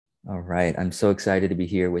All right. I'm so excited to be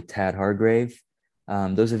here with Tad Hargrave.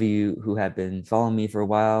 Those of you who have been following me for a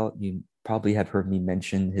while, you probably have heard me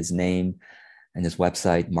mention his name and his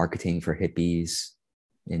website, Marketing for Hippies,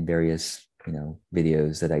 in various,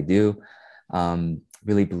 videos that I do.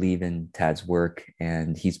 Really believe in Tad's work,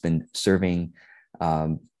 and he's been serving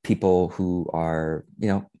people who are,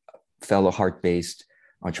 fellow heart-based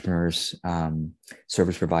entrepreneurs,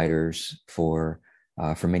 service providers for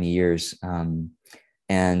many years.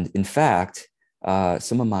 And in fact,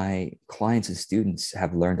 some of my clients and students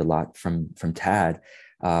have learned a lot from Tad.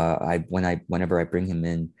 Whenever I bring him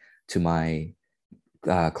in to my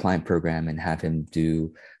client program and have him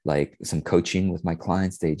do like some coaching with my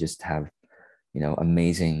clients, they just have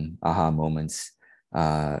amazing aha moments.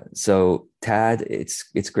 So Tad,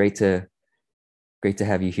 it's great to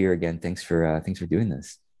have you here again. Thanks for doing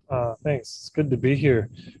this. Thanks. It's good to be here.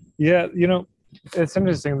 Yeah, it's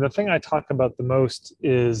interesting. The thing I talk about the most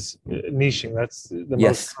is niching. That's the most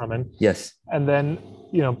Yes, common. yes, And then,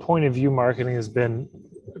 point of view marketing has been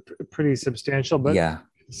pretty substantial. But yeah.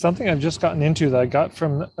 something I've just gotten into that I got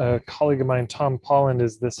from a colleague of mine, Tom Polland,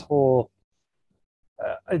 is this whole.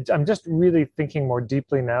 I'm just really thinking more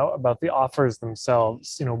deeply now about the offers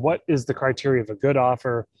themselves. What is the criteria of a good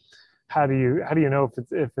offer? How do you know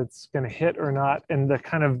if it's going to hit or not? And the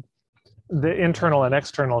kind of the internal and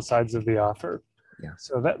external sides of the offer. Yeah.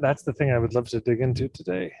 So that's the thing I would love to dig into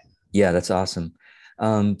today. Yeah, that's awesome.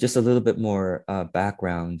 Just a little bit more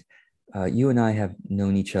background. You and I have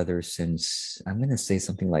known each other since I'm going to say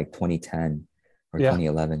something like 2010 or Yeah,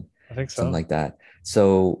 2011, I think something so. like that.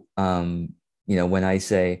 So, when I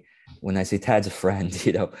say Tad's a friend,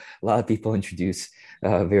 a lot of people introduce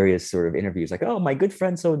various sort of interviews like, "Oh, my good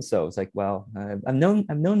friend so and so." It's like, well, I've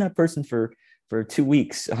known that person for 2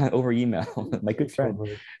 weeks over email. My good friend.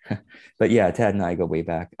 Totally. But yeah, Tad and I go way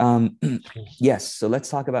back. Yes. So let's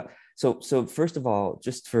talk about. So first of all,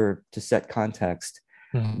 just to set context,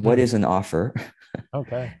 what Mhm. is an offer?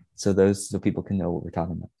 Okay. So people can know what we're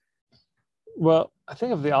talking about. Well, I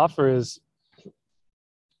think of the offer is,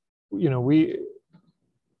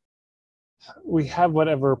 we have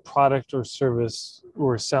whatever product or service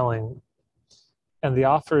we're selling, and the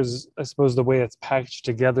offer is, I suppose, the way it's packaged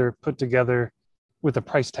together, put together with a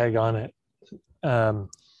price tag on it. Um,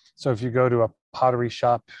 so if you go to a pottery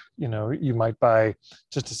shop, you might buy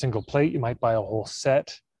just a single plate, you might buy a whole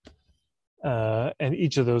set, and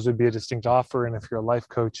each of those would be a distinct offer. And if you're a life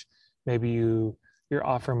coach, maybe your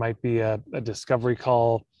offer might be a discovery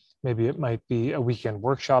call, maybe it might be a weekend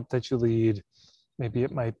workshop that you lead, maybe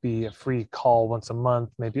it might be a free call once a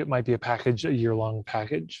month, maybe it might be a package, a year-long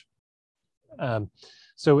package. Um,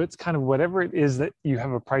 so it's kind of whatever it is that you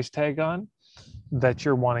have a price tag on that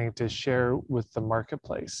you're wanting to share with the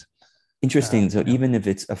marketplace. Interesting. So Yeah, even if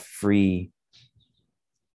it's a free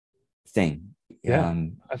thing, yeah,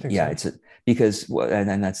 I think yeah, so. it's because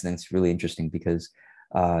and that's really interesting because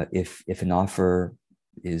if an offer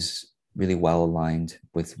is really well aligned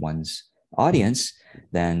with one's audience,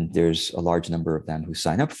 then there's a large number of them who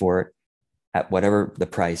sign up for it at whatever the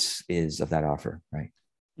price is of that offer, right?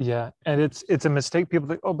 Yeah, and it's a mistake. People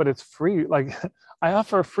think, oh, but it's free. Like, I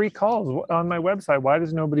offer free calls on my website. Why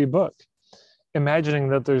does nobody book? Imagining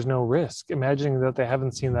that there's no risk, imagining that they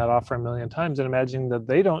haven't seen that offer a million times, and imagining that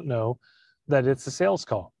they don't know that it's a sales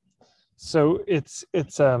call. So it's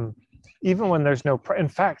even when there's no. In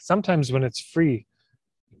fact, sometimes when it's free,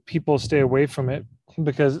 people stay away from it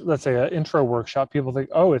because, let's say, an intro workshop, people think,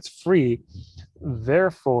 oh, it's free,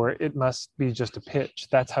 therefore it must be just a pitch.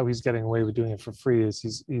 That's how he's getting away with doing it for free, is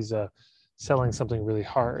he's selling something really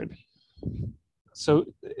hard. So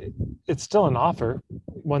it's still an offer.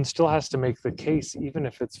 One still has to make the case, even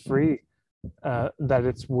if it's free, that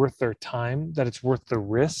it's worth their time, that it's worth the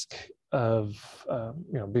risk of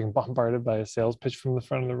being bombarded by a sales pitch from the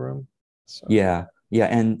front of the room. So, Yeah, yeah,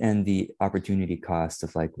 and the opportunity cost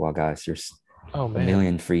of like, well, gosh, there's oh a man,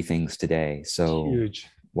 million free things today, so huge.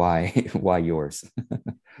 why why yours?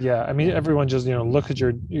 Yeah, I mean, everyone just look at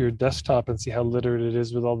your desktop and see how littered it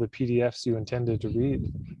is with all the PDFs you intended to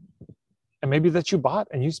read, and maybe that you bought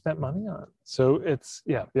and you spent money on. So it's,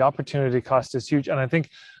 yeah, the opportunity cost is huge, and I think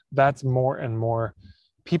that's more and more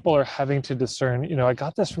people are having to discern. I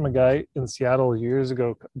got this from a guy in Seattle years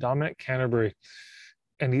ago, Dominic Canterbury,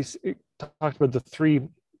 and he talked about the three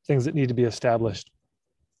things that need to be established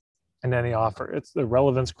in any offer. It's the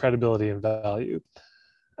relevance, credibility, and value,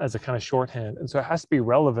 as a kind of shorthand. And so it has to be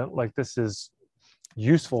relevant, like this is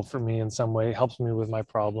useful for me in some way, helps me with my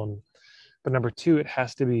problem. But number two, it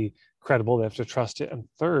has to be credible. They have to trust it. And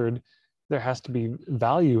third, there has to be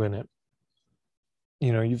value in it.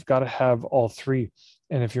 You've got to have all three.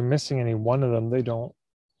 And if you're missing any one of them, they don't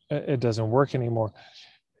It doesn't work anymore.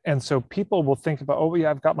 And so people will think about, oh yeah,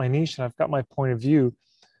 I've got my niche and I've got my point of view.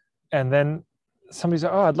 And then somebody's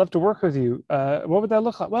like, oh, I'd love to work with you. What would that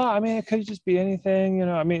look like? Well, I mean, it could just be anything,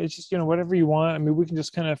 I mean, it's just, whatever you want. I mean, we can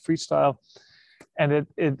just kind of freestyle. And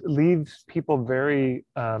it leaves people very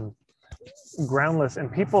groundless.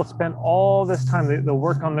 And people spend all this time, they'll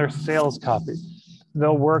work on their sales copy.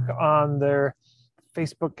 They'll work on their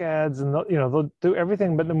Facebook ads, and they'll do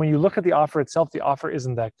everything. But then when you look at the offer itself, the offer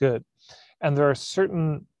isn't that good. And there are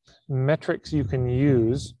certain metrics you can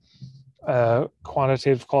use,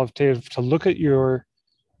 quantitative, qualitative, to look at your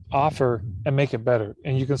offer and make it better.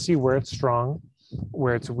 And you can see where it's strong,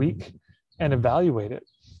 where it's weak, and evaluate it.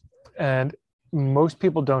 And most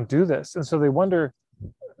people don't do this. And so they wonder,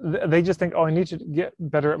 they just think, oh, I need to get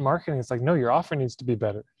better at marketing. It's like, no, your offer needs to be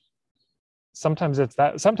better. Sometimes it's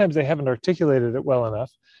that. Sometimes they haven't articulated it well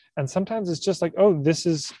enough. And sometimes it's just like, oh, this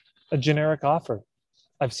is a generic offer.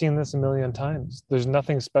 I've seen this a million times. There's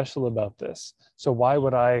nothing special about this. So why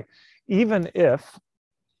would I, even if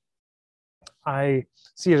I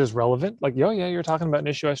see it as relevant, like, oh yeah, you're talking about an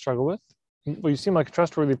issue I struggle with. Well, you seem like a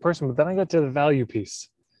trustworthy person, but then I get to the value piece.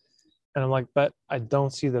 And I'm like, but I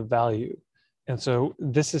don't see the value. And so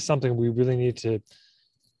this is something we really need to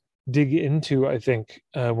dig into, I think,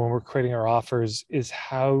 when we're creating our offers, is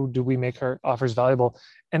how do we make our offers valuable?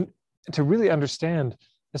 And to really understand,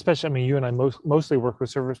 especially, I mean, you and I mostly work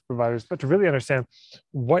with service providers, but to really understand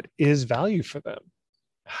what is value for them.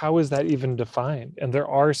 How is that even defined? And there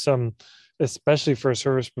are some, especially for a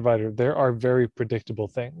service provider, there are very predictable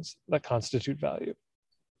things that constitute value.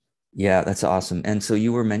 Yeah, that's awesome. And so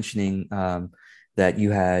you were mentioning that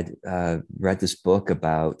you had read this book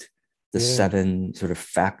about the Yeah. 7 sort of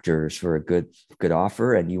factors for a good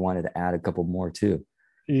offer, and you wanted to add a couple more too.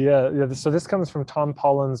 Yeah. So this comes from Tom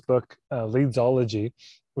Pollan's book, Leadsology,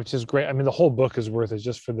 which is great. I mean, the whole book is worth it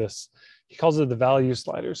just for this. He calls it the value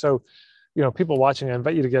slider. So, people watching, I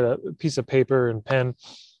invite you to get a piece of paper and pen,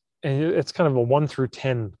 and it's kind of a 1 through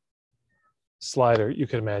 10 slider, you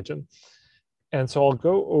can imagine. And so I'll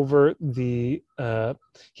go over the.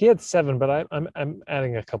 He had 7, but I'm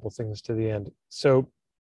adding a couple things to the end. So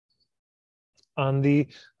on the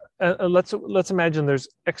let's imagine there's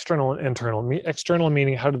external and internal. External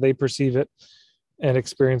meaning how do they perceive it and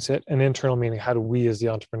experience it, and internal meaning how do we as the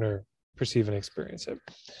entrepreneur perceive and experience it.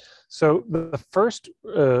 So the first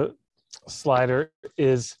slider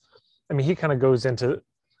is, I mean, he kind of goes into,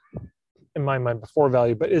 in my mind, before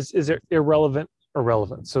value, but is it irrelevant or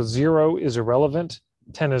relevant? So 0 is irrelevant,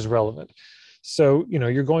 10 is relevant. So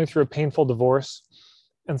you're going through a painful divorce,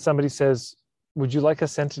 and somebody says, "Would you like a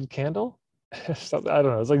scented candle?" So, I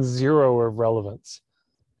don't know. It's like 0 of relevance.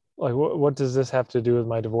 Like, what does this have to do with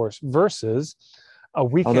my divorce? Versus a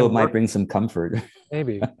weekend. Although it might bring some comfort.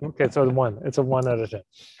 Maybe. Okay, so it's a 1 out of 10.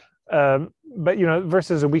 But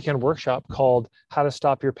versus a weekend workshop called "How to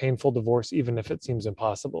Stop Your Painful Divorce Even If It Seems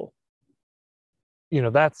Impossible."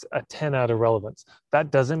 That's a 10 out of relevance.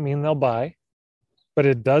 That doesn't mean they'll buy, but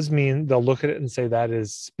it does mean they'll look at it and say, that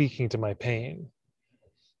is speaking to my pain.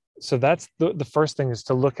 So that's the first thing, is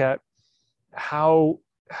to look at how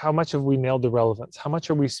much have we nailed the relevance? How much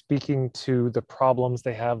are we speaking to the problems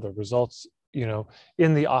they have, the results,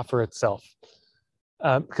 in the offer itself?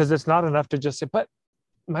 Because it's not enough to just say, but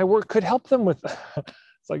my work could help them with.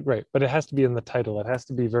 It's like, great, but it has to be in the title. It has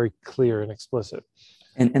to be very clear and explicit.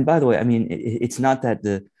 And by the way, I mean, it's not that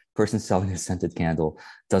the person selling a scented candle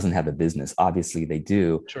doesn't have a business. Obviously, they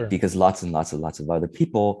do, Sure. because lots of other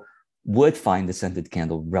people would find the scented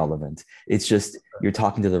candle relevant. It's just you're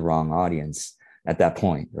talking to the wrong audience at that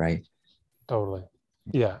point, right? Totally.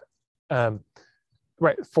 Yeah.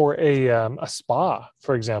 Right. For a spa,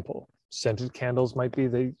 for example, scented candles might be,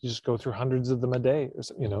 they just go through hundreds of them a day,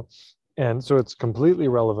 and so it's completely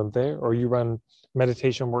relevant there. Or you run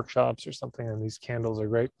meditation workshops or something, and these candles are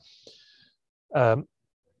great.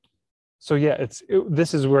 So yeah,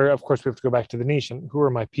 this is where, of course, we have to go back to the niche and who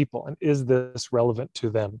are my people, and is this relevant to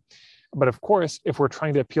them? But of course, if we're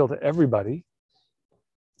trying to appeal to everybody,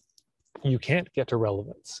 you can't get to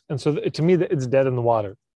relevance. And so to me, it's dead in the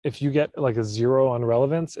water. If you get like a 0 on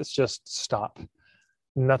relevance, it's just stop.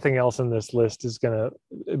 Nothing else in this list is going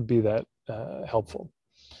to be that helpful.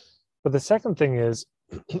 But the second thing is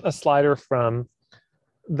a slider from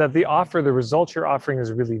that the result you're offering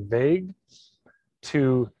is really vague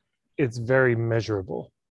to it's very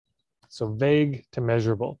measurable. So vague to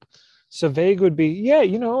measurable. So vague would be, yeah,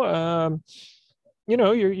 you want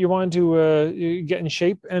to get in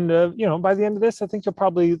shape, and by the end of this, I think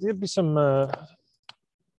there'll be some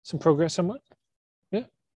progress somewhat. Yeah,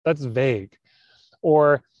 that's vague.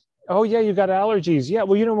 Or Oh yeah, you got allergies. Yeah,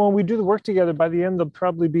 well, when we do the work together, by the end there'll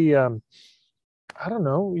probably be I don't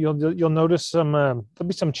know, you'll notice some there'll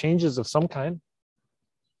be some changes of some kind.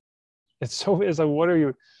 It's like, what are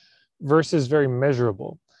you, versus very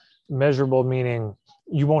measurable. Measurable meaning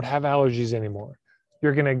you won't have allergies anymore.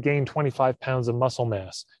 You're going to gain 25 pounds of muscle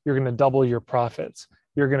mass. You're going to double your profits.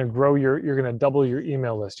 You're going to you're going to double your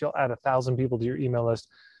email list. You'll add 1,000 people to your email list.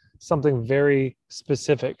 Something very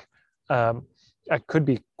specific. It could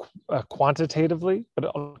be quantitatively, but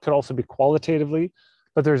it could also be qualitatively.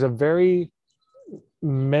 But there's a very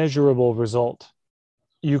measurable result.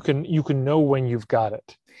 You can know when you've got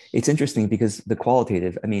it. It's interesting because the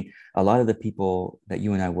qualitative, I mean, a lot of the people that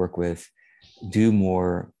you and I work with do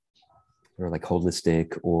more or like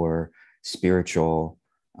holistic or spiritual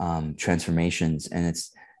transformations. And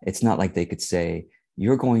it's not like they could say,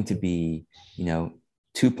 you're going to be,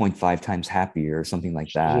 2.5 times happier or something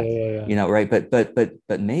like that, right.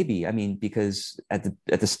 But maybe, I mean, because at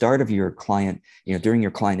the start of your client, during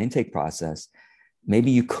your client intake process,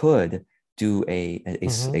 maybe you could do a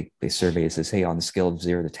survey that says, hey, on the scale of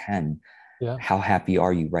 0 to 10, how happy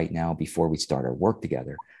are you right now before we start our work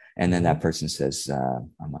together? And then that person says,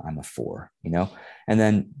 I'm a 4, and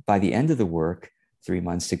then by the end of the work, 3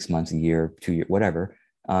 months, 6 months, a year, 2 years, whatever,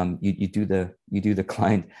 you do the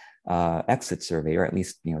client exit survey, or at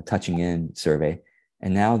least, touching in survey.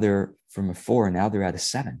 And now they're from a 4, and now they're at a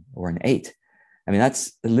 7 or an 8. I mean,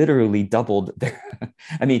 that's literally doubled their,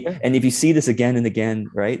 I mean, and if you see this again and again,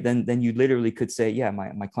 right, then you literally could say, yeah,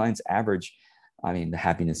 my client's average, I mean, the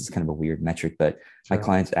happiness is kind of a weird metric, but my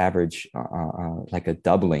clients average like a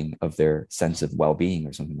doubling of their sense of well-being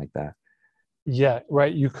or something like that. Yeah,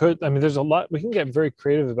 right. You could, I mean, there's a lot, we can get very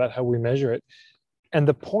creative about how we measure it. And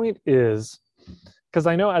the point is, because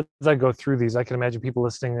I know as I go through these, I can imagine people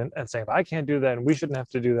listening and saying, I can't do that and we shouldn't have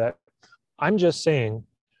to do that. I'm just saying,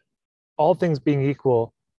 all things being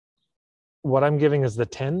equal, what I'm giving as the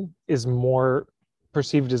 10 is more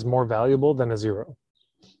perceived as more valuable than a 0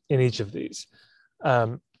 in each of these.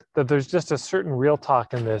 That there's just a certain real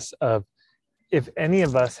talk in this of, if any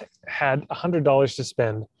of us had $100 to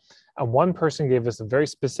spend and one person gave us a very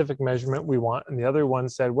specific measurement we want and the other one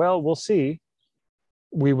said, well, we'll see,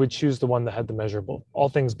 we would choose the one that had the measurable, all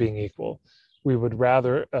things being equal. We would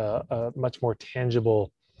rather a much more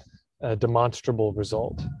tangible, demonstrable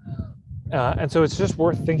result. And so it's just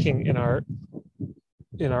worth thinking in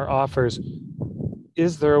our offers,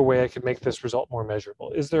 is there a way I could make this result more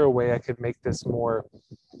measurable? Is there a way I could make this more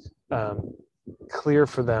clear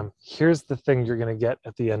for them? Here's the thing you're going to get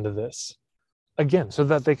at the end of this. Again, so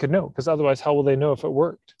that they could know, because otherwise, how will they know if it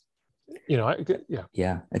worked?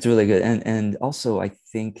 Yeah, it's really good. And also, I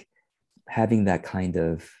think having that kind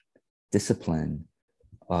of discipline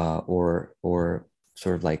or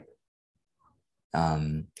sort of like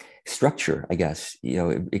structure, I guess,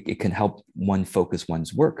 it can help one focus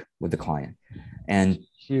one's work with the client. And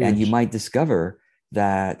you might discover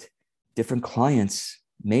that different clients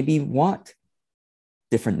maybe want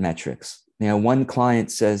different metrics. One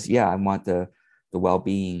client says, yeah, I want the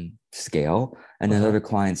well-being scale. And another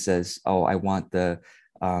client says, oh, I want the,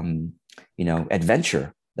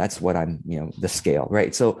 adventure. That's what I'm, the scale,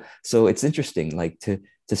 right? So it's interesting, like to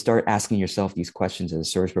start asking yourself these questions as a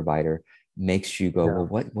service provider makes you go,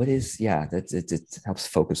 well, what is, it helps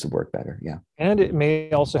focus the work better. Yeah. And it may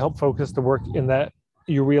also help focus the work in that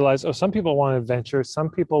you realize, oh, some people want adventure, some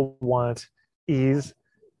people want ease.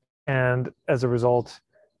 And as a result,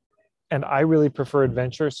 and I really prefer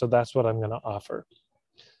adventure, so that's what I'm going to offer.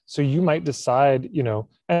 So you might decide,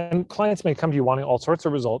 and clients may come to you wanting all sorts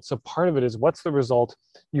of results. So part of it is, what's the result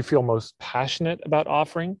you feel most passionate about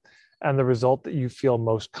offering, and the result that you feel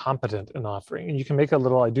most competent in offering. And you can make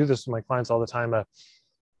I do this with my clients all the time, a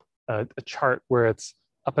chart where it's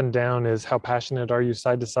up and down is how passionate are you,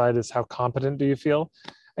 side to side is how competent do you feel.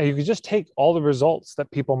 And you could just take all the results that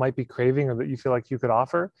people might be craving or that you feel like you could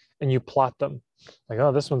offer, and you plot them. Like,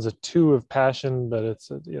 oh, this one's a 2 of passion, but it's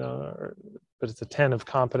a 10 of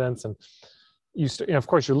competence. And of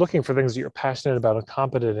course, you're looking for things that you're passionate about and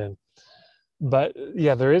competent in. But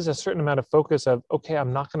yeah, there is a certain amount of focus of, okay,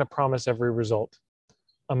 I'm not going to promise every result.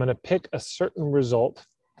 I'm going to pick a certain result,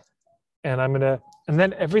 and and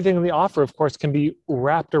then everything in the offer, of course, can be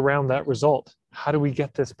wrapped around that result. How do we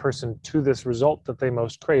get this person to this result that they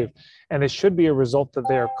most crave? And it should be a result that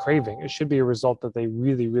they are craving. It should be a result that they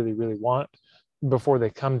really, really, really want before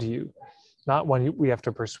they come to you, not one we have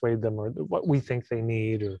to persuade them or what we think they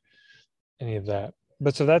need or any of that.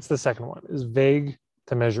 But so that's the second one, is vague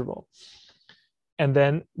to measurable. And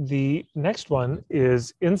then the next one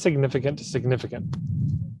is insignificant to significant.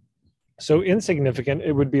 So insignificant,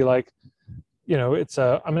 it would be like, it's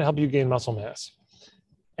I'm going to help you gain muscle mass.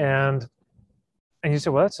 And you say,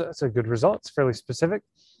 well, that's a good result. It's fairly specific.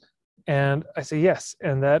 And I say, yes.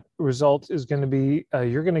 And that result is going to be,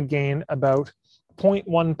 you're going to gain about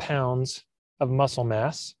 0.1 pounds of muscle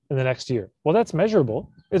mass in the next year. Well, that's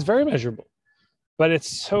measurable. It's very measurable, but it's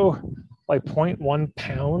so like 0.1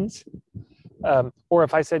 pounds. Or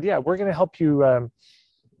if I said, yeah, we're going to help you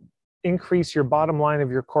increase your bottom line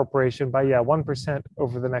of your corporation by 1%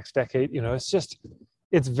 over the next decade.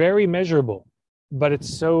 It's very measurable, but it's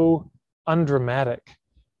so undramatic.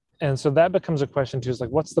 And so that becomes a question too, is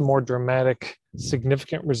like, what's the more dramatic,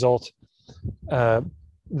 significant result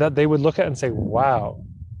that they would look at and say, wow,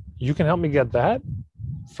 you can help me get that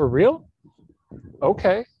for real?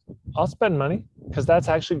 Okay, I'll spend money, because that's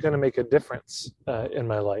actually going to make a difference in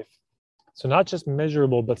my life. So not just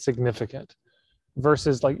measurable, but significant,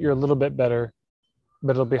 versus like you're a little bit better,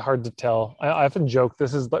 but it'll be hard to tell. I often joke,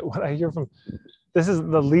 this is like what I hear from, this is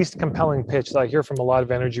the least compelling pitch that I hear from a lot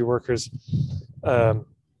of energy workers,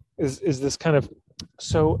 is this kind of,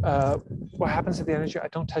 so what happens at the energy? I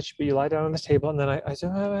don't touch you, but you lie down on this table, and then I say,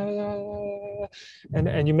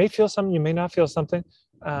 and you may feel something, you may not feel something,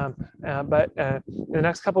 but in the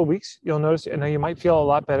next couple of weeks, you'll notice, and you might feel a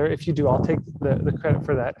lot better. If you do, I'll take the credit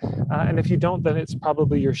for that. And if you don't, then it's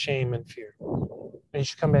probably your shame and fear. And you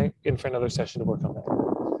should come back in for another session to work on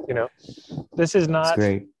that. This is That's not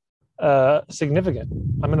great. significant.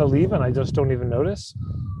 I'm going to leave and I just don't even notice.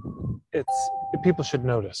 People should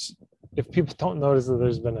notice. If people don't notice that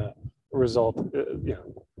there's been a result, yeah.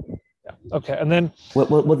 Okay. And then,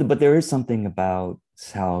 But there is something about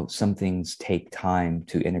how some things take time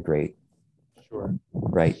to integrate. sure.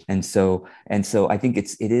 Right. And so I think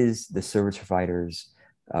it is the service provider's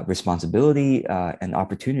responsibility and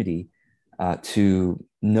opportunity to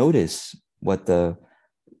notice what the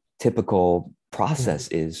typical process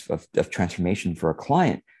is of transformation for a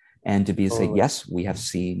client, and to be say, yes, we have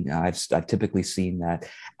seen, I've typically seen that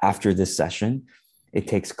after this session, it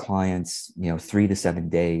takes clients 3 to 7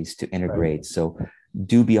 days to integrate. Right. So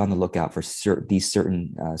do be on the lookout for these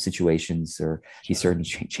certain situations, or these certain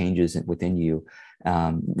changes within you,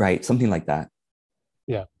 right? Something like that.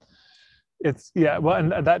 Yeah. Well,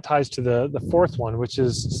 and that ties to the fourth one, which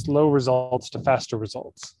is slow results to faster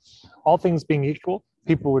results. All things being equal,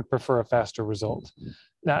 people would prefer a faster result.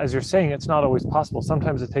 Now, as you're saying, it's not always possible.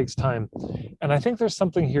 Sometimes it takes time. And I think there's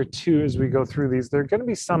something here too, as we go through these, there are going to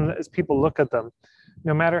be some that as people look at them,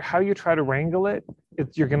 no matter how you try to wrangle it,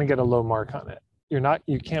 you're going to get a low mark on it.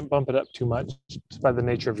 You can't bump it up too much by the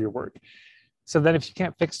nature of your work. So then if you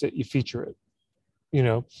can't fix it, you feature it.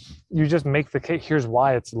 You just make the case, here's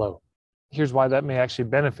why it's low. Here's why that may actually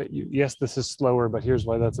benefit you. Yes, this is slower, but here's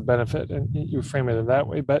why that's a benefit. And you frame it in that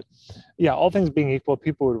way. But yeah, all things being equal,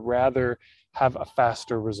 people would rather have a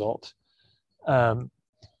faster result. And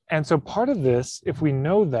so part of this, if we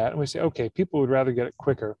know that, and we say, okay, people would rather get it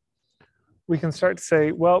quicker, we can start to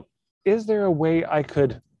say, well, is there a way I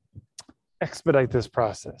could expedite this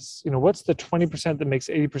process? What's the 20% that makes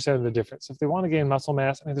 80% of the difference? If they want to gain muscle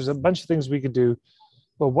mass, there's a bunch of things we could do.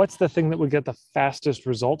 But what's the thing that would get the fastest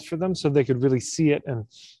result for them, so they could really see it and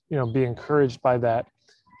be encouraged by that?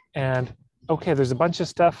 And okay, there's a bunch of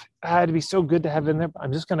stuff. It'd be so good to have in there, but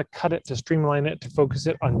I'm just going to cut it to streamline it, to focus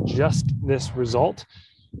it on just this result,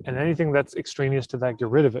 and anything that's extraneous to that, get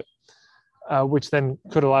rid of it, which then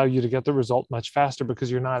could allow you to get the result much faster,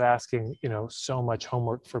 because you're not asking so much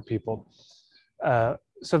homework for people. So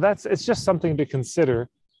it's just something to consider.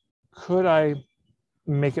 Could I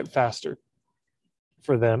make it faster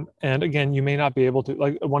for them? And again, you may not be able to,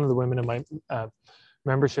 like one of the women in my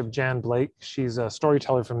membership, Jan Blake, she's a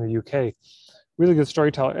storyteller from the UK, really good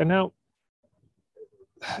storyteller. And now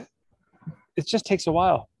it just takes a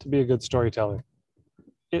while to be a good storyteller.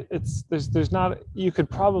 There's not, you could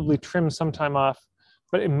probably trim some time off,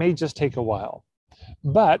 but it may just take a while.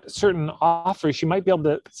 But certain offers, you might be able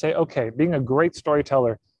to say, okay, being a great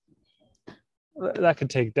storyteller, that could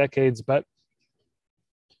take decades, but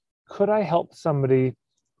could I help somebody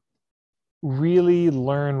really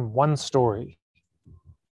learn one story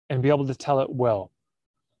and be able to tell it well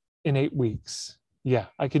in 8 weeks? Yeah,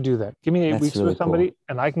 I could do that. Give me 8 weeks really with somebody, cool,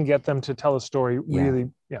 and I can get them to tell a story really,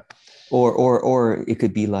 yeah. Or it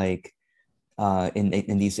could be like,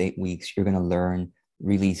 in these 8 weeks, you're going to learn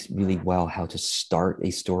really, really well how to start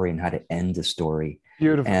a story and how to end a story.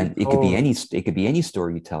 Beautiful. And it could be any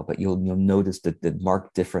story you tell, but you'll notice the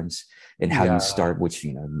marked difference in how you start, which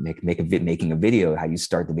making a video, how you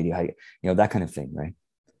start the video, how that kind of thing, right?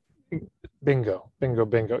 Bingo.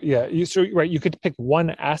 Yeah, you could pick one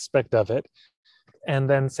aspect of it and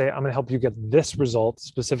then say, I'm going to help you get this result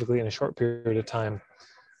specifically in a short period of time.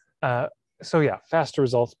 So yeah, faster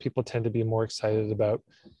results people tend to be more excited about.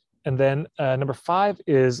 And then number 5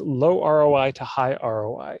 is low ROI to high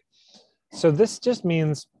ROI. So this just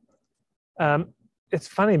means um, it's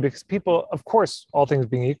funny because people, of course, all things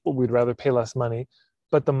being equal, we'd rather pay less money,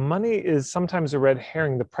 but the money is sometimes a red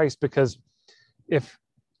herring, the price, because if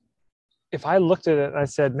if I looked at it and I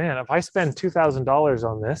said, man, if I spend $2,000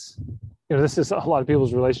 on this, this is a lot of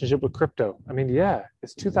people's relationship with crypto. I mean, yeah,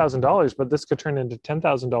 it's $2,000, but this could turn into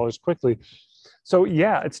 $10,000 quickly. So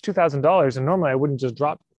yeah, it's $2,000, and normally I wouldn't just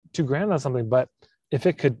drop 2 grand on something, but if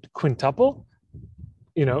it could quintuple,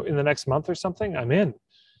 in the next month or something, I'm in.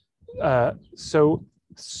 So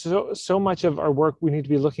much of our work, we need to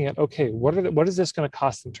be looking at, okay, what is this going to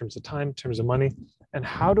cost in terms of time, in terms of money, and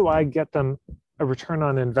how do I get them a return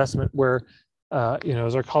on investment where,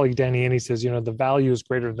 as our colleague Danny Annie says, the value is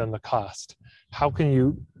greater than the cost. How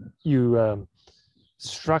can you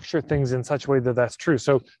structure things in such a way that that's true?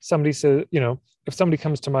 So somebody says, if somebody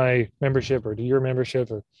comes to my membership or to your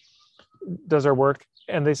membership or does our work,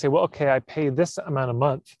 and they say, well, okay, I pay this amount a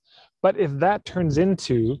month. But if that turns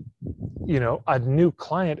into, a new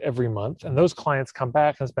client every month, and those clients come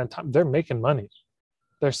back and spend time, they're making money.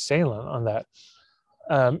 They're sailing on that.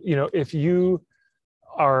 If you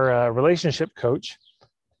are a relationship coach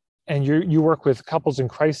and you work with couples in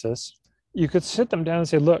crisis, you could sit them down and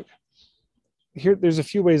say, look, there's a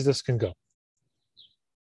few ways this can go.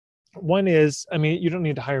 One is, you don't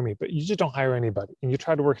need to hire me, but you just don't hire anybody, and you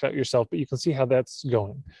try to work it out yourself, but you can see how that's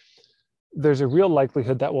going. There's a real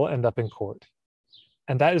likelihood that will end up in court.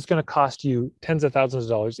 And that is going to cost you tens of thousands of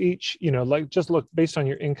dollars each. Just look based on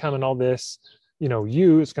your income and all this,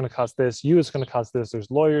 it's going to cost this, it's going to cost this. There's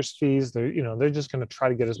lawyers' fees. They're just going to try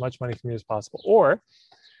to get as much money from you as possible.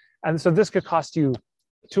 And so this could cost you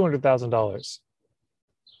 $200,000.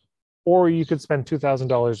 Or you could spend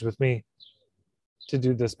 $2,000 with me to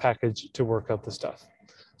do this package to work out the stuff.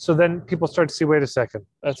 So then people start to see, wait a second,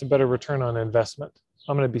 that's a better return on investment.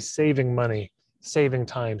 I'm going to be saving money, saving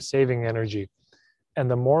time, saving energy. And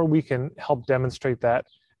the more we can help demonstrate that,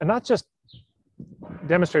 and not just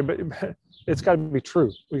demonstrate, but it's got to be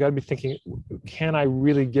true. We got to be thinking, can I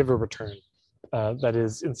really give a return that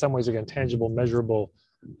is in some ways, again, tangible, measurable,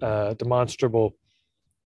 demonstrable?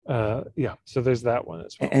 So there's that one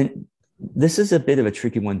as well. And this is a bit of a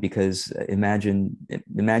tricky one, because imagining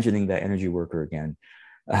that energy worker again,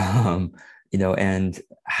 and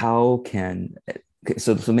how can,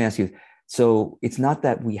 so let me ask you, so it's not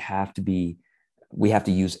that we have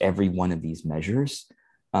to use every one of these measures,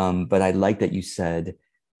 but I like that you said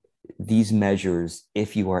these measures,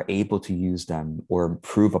 if you are able to use them or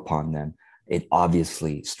improve upon them, it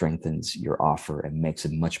obviously strengthens your offer and makes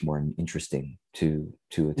it much more interesting to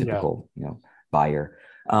a typical buyer.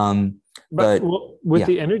 But with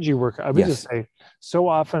the energy worker, I would just say, so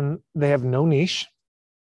often they have no niche.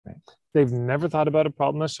 Right. They've never thought about a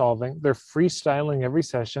problem they're solving. They're freestyling every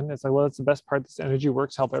session. It's like, well, that's the best part. This energy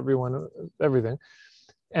works, help everyone, everything.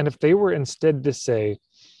 And if they were instead to say,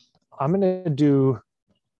 I'm going to do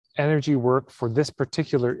energy work for this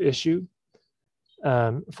particular issue,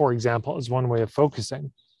 for example, is one way of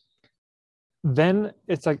focusing, then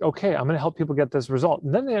it's like, okay, I'm going to help people get this result.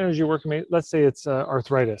 And then the energy work, let's say it's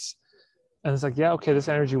arthritis. And it's like, yeah, okay, this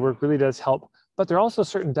energy work really does help. But there are also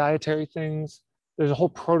certain dietary things. There's a whole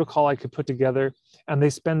protocol I could put together. And they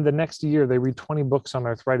spend the next year, they read 20 books on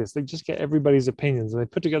arthritis. They just get everybody's opinions, and they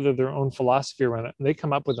put together their own philosophy around it. And they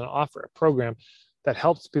come up with an offer, a program that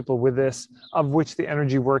helps people with this, of which the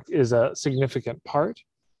energy work is a significant part.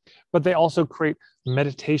 But they also create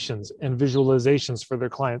meditations and visualizations for their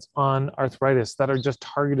clients on arthritis that are just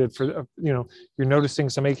targeted for, you're noticing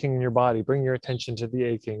some aching in your body, bring your attention to the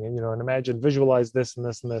aching, and imagine, visualize this and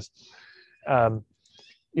this and this.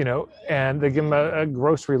 And they give them a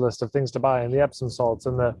grocery list of things to buy, and the Epsom salts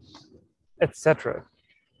and the etc.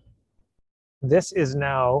 This is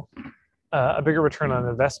now a bigger return on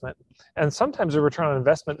investment. And sometimes a return on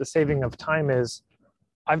investment, the saving of time is,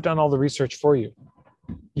 I've done all the research for you.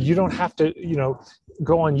 You don't have to,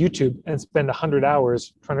 go on YouTube and spend 100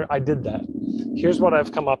 hours I did that. Here's what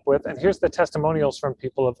I've come up with. And here's the testimonials from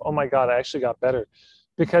people of, oh my God, I actually got better.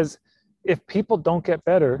 Because if people don't get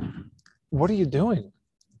better, what are you doing?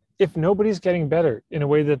 If nobody's getting better in a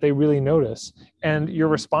way that they really notice, and your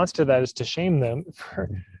response to that is to shame them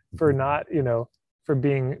for not, for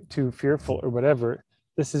being too fearful or whatever,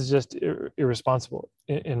 this is just irresponsible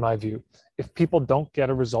in my view. If people don't get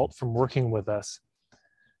a result from working with us,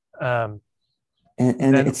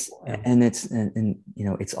 it's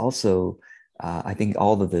also, I think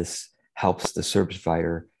all of this helps the service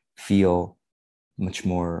provider feel much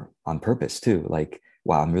more on purpose too. Like,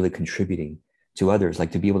 wow, I'm really contributing to others,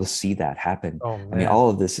 like to be able to see that happen. Oh I mean, man. all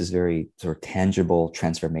of this is very sort of tangible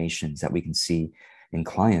transformations that we can see in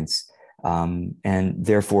clients, and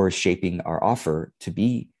therefore shaping our offer to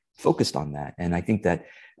be focused on that. And I think that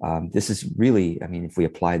this is really, I mean, if we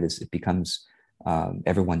apply this, it becomes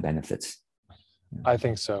everyone benefits. I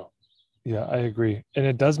think so. Yeah, I agree. And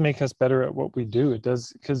it does make us better at what we do. It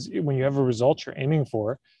does, because when you have a result you're aiming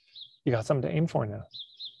for, you got something to aim for now.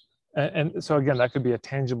 And so again, that could be a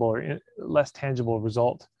tangible or less tangible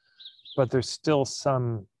result, but there's still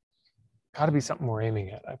got to be something we're aiming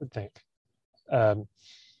at, I would think. Um,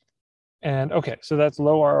 and okay, so that's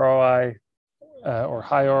low ROI or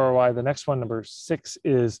high ROI. The next one, number 6,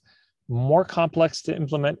 is more complex to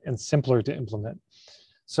implement and simpler to implement.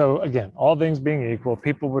 So again, all things being equal,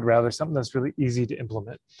 people would rather something that's really easy to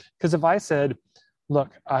implement. Because if I said,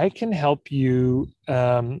 look, I can help you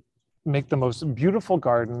make the most beautiful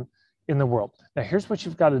garden in the world. Now, here's what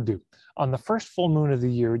you've got to do. On the first full moon of the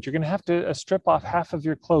year, you're going to have to strip off half of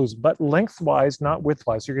your clothes, but lengthwise, not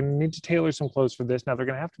widthwise. You're going to need to tailor some clothes for this. Now, they're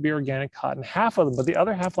going to have to be organic cotton, half of them, but the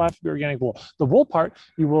other half will have to be organic wool. The wool part,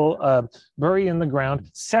 you will bury in the ground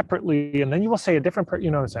separately, and then you will say a different part.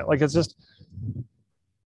 You know what I'm saying? Like, it's just,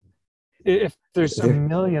 if there's a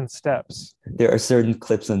million steps. There are certain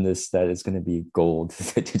clips in this that is going to be gold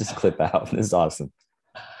to just clip out. This is awesome.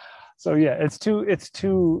 So yeah, it's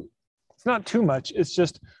not too much. It's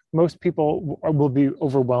just most people will be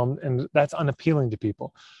overwhelmed, and that's unappealing to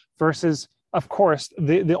people. Versus, of course,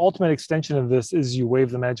 the ultimate extension of this is you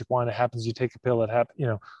wave the magic wand, it happens, you take a pill, it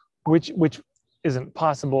happens, which isn't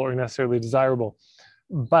possible or necessarily desirable.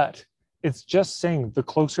 But it's just saying the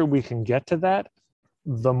closer we can get to that,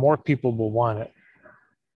 the more people will want it.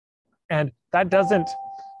 And that doesn't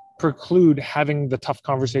preclude having the tough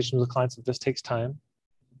conversations with clients. If this takes time,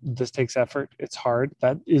 this takes effort, it's hard.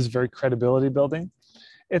 That is very credibility building.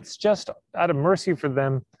 It's just out of mercy for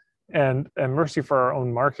them and mercy for our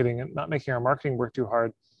own marketing and not making our marketing work too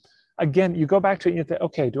hard. Again, you go back to it and you think,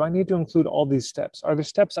 okay, do I need to include all these steps? Are there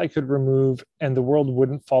steps I could remove and the world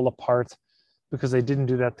wouldn't fall apart because they didn't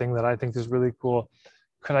do that thing that I think is really cool?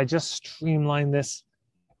 Could I just streamline this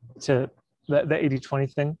to the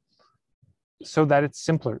 80-20 thing so that it's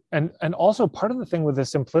simpler? And also part of the thing with the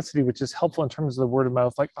simplicity, which is helpful in terms of the word of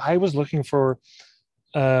mouth, like I was looking for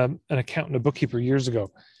an accountant, a bookkeeper years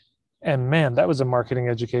ago, and man, that was a marketing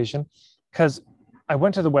education, because I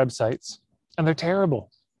went to the websites and they're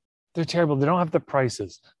terrible. They're terrible. They don't have the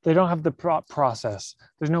prices. They don't have the process.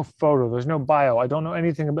 There's no photo. There's no bio. I don't know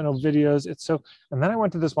anything about no videos. It's so, and then I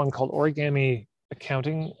went to this one called Origami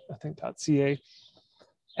Accounting, I think .ca.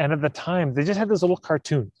 And at the time, they just had this little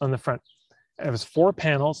cartoon on the front. And it was 4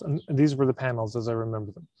 panels, and these were the panels as I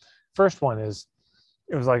remember them. First one is,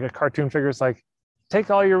 it was like a cartoon figure. It's like, take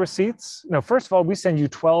all your receipts. No, first of all, we send you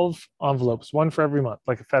 12 envelopes, one for every month,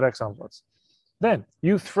 like a FedEx envelopes. Then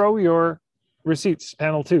you throw your receipts,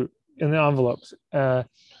 panel 2, in the envelopes.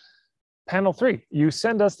 Panel 3, you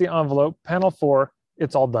send us the envelope. Panel 4,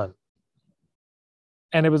 it's all done.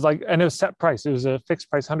 And it was like, and it was set price. It was a fixed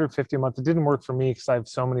price, $150 a month. It didn't work for me because I have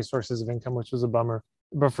so many sources of income, which was a bummer.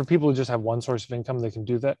 But for people who just have one source of income, they can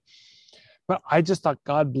do that. But I just thought,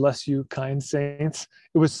 God bless you, kind saints.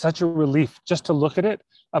 It was such a relief just to look at it.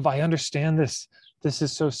 Of I understand this. This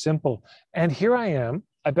is so simple. And here I am.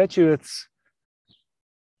 I bet you it's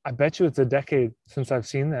a decade since I've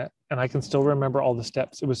seen that, and I can still remember all the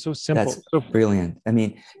steps. It was so simple. That's brilliant. I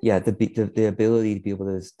mean, yeah, the ability to be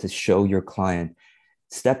able to show your client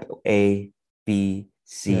step A, B,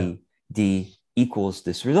 C, D equals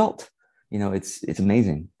this result. It's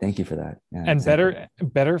amazing. Thank you for that. Yeah, and exactly.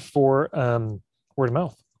 better for word of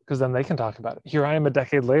mouth, because then they can talk about it. Here I am a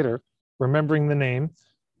decade later, remembering the name,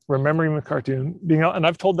 remembering the cartoon, being out, and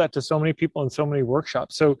I've told that to so many people in so many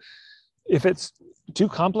workshops. So if it's too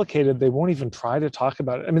complicated, they won't even try to talk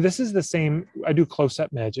about it. I mean, this is the same. I do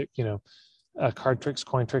close-up magic, card tricks,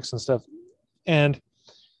 coin tricks, and stuff. And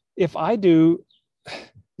if I do,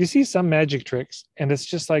 you see some magic tricks, and it's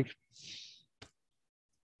just like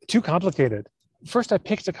too complicated. First, I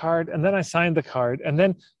picked a card, and then I signed the card, and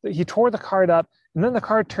then he tore the card up, and then the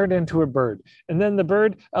card turned into a bird, and then the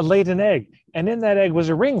bird laid an egg, and in that egg was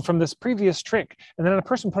a ring from this previous trick, and then a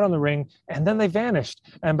person put on the ring, and then they vanished,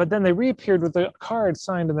 but then they reappeared with the card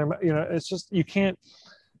signed in their, it's just, you can't,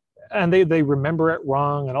 and they remember it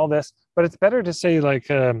wrong and all this. But it's better to say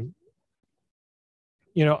like, I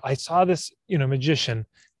saw this, magician,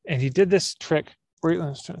 and he did this trick. Where, I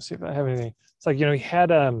was trying to see if I have anything. It's like, he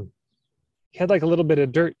had like a little bit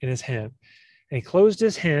of dirt in his hand, and he closed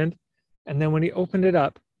his hand, and then when he opened it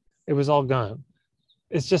up, it was all gone.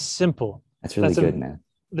 It's just simple. That's really good, man.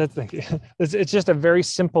 That's thank you. It's just a very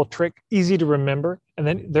simple trick, easy to remember, and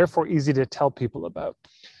then therefore easy to tell people about.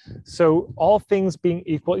 So all things being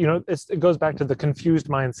equal, it goes back to the confused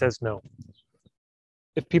mind says no.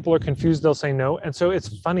 If people are confused, they'll say no. And so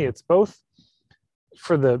it's funny. It's both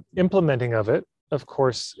for the implementing of it. Of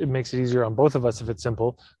course, it makes it easier on both of us if it's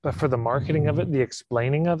simple, but for the marketing of it, the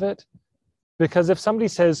explaining of it, because if somebody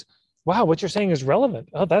says, wow, what you're saying is relevant.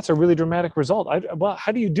 Oh, that's a really dramatic result. Well,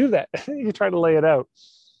 how do you do that? You try to lay it out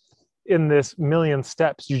in this million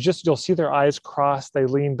steps. You'll see their eyes cross. They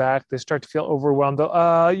lean back. They start to feel overwhelmed.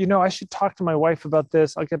 I should talk to my wife about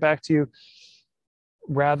this. I'll get back to you.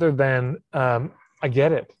 Rather than, I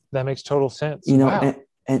get it. That makes total sense. Wow.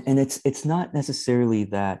 And it's not necessarily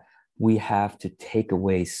that we have to take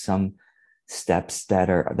away some steps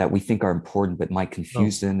that we think are important but might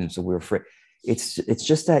confuse them, and so we're afraid. It's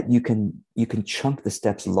just that you can chunk the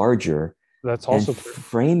steps larger. That's also and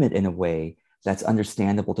frame it in a way that's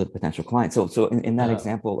understandable to the potential client. So in that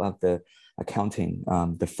example of the accounting,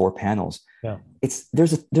 the 4 panels,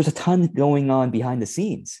 there's a ton going on behind the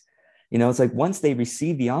scenes. It's like once they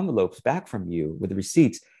receive the envelopes back from you with the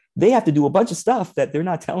receipts, they have to do a bunch of stuff that they're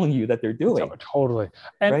not telling you that they're doing. Totally.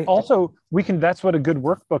 And also that's what a good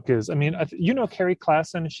workbook is. I mean, Carrie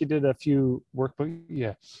Klassen, she did a few workbooks.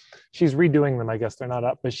 Yeah. She's redoing them. I guess they're not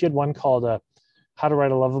up, but she had one called How to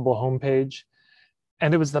Write a Lovable Homepage.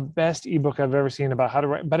 And it was the best ebook I've ever seen about how to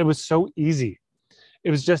write, but it was so easy.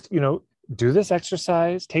 It was just, do this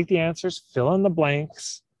exercise, take the answers, fill in the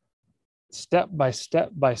blanks, step by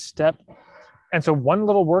step by step. And so one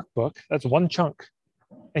little workbook, that's one chunk.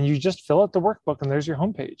 And you just fill out the workbook and there's your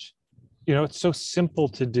homepage. It's so simple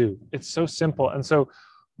to do. It's so simple. And so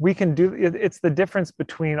we can do it's the difference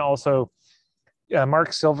between also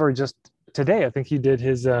Mark Silver just today, I think he did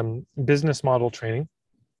his business model training,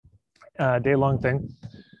 day-long thing.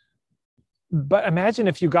 But imagine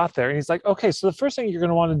if you got there and he's like, okay, so the first thing you're going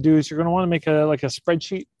to want to do is you're going to want to make a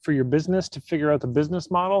spreadsheet for your business to figure out the business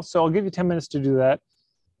model. So I'll give you 10 minutes to do that.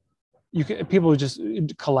 People would just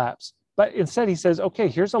collapse. But instead he says, okay,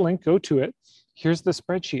 here's a link, go to it. Here's the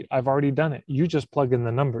spreadsheet. I've already done it. You just plug in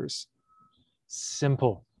the numbers.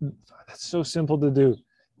 Simple. That's so simple to do,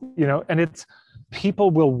 and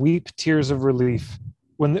people will weep tears of relief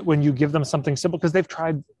when you give them something simple, because they've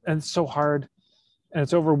tried and it's so hard and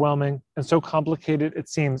it's overwhelming and so complicated it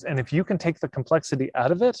seems. And if you can take the complexity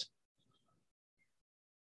out of it,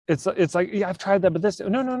 it's like, yeah, I've tried that, but this,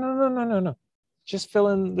 no. Just fill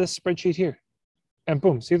in this spreadsheet here and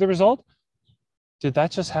boom, see the result? Did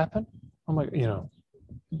that just happen? Oh my,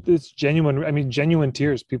 it's genuine. I mean, genuine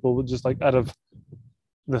tears. People will just out of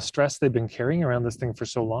the stress they've been carrying around this thing for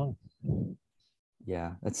so long.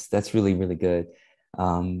 Yeah, that's really, really good.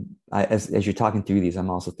 As you're talking through these,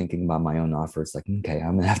 I'm also thinking about my own offer. It's like, okay,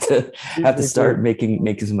 I'm gonna have to start making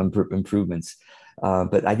some improvements.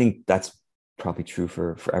 But I think that's probably true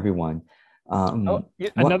for everyone.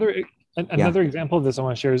 Another example of this I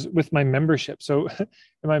want to share is with my membership. So in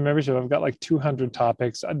my membership, I've got 200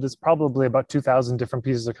 topics. There's probably about 2,000 different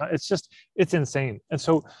pieces of content. It's insane. And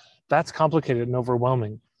so that's complicated and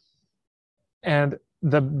overwhelming. And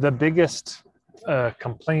the biggest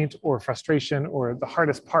complaint or frustration or the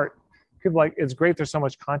hardest part, people it's great, there's so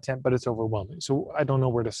much content, but it's overwhelming. So I don't know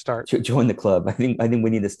where to start. Join the club. I think we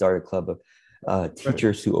need to start a club of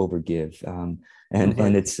teachers who overgive.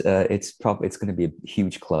 And it's going to be a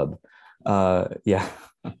huge club. Yeah.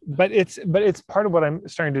 But it's part of what I'm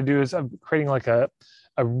starting to do is I'm creating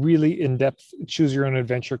a really in-depth choose your own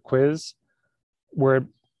adventure quiz where it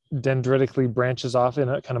dendritically branches off in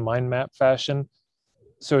a kind of mind map fashion.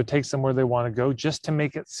 So it takes them where they want to go, just to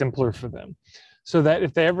make it simpler for them. So that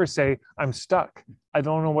if they ever say, I'm stuck, I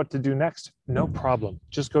don't know what to do next, no problem.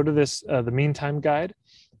 Just go to this, the Meantime guide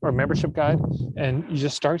or membership guide, and you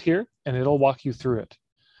just start here and it'll walk you through it.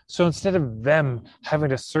 So instead of them having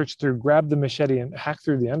to search through, grab the machete and hack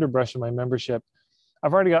through the underbrush of my membership,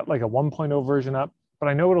 I've already got a 1.0 version up, but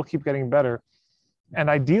I know it'll keep getting better. And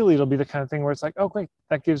ideally it'll be the kind of thing where it's oh, great,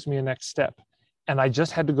 that gives me a next step. And I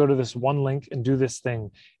just had to go to this one link and do this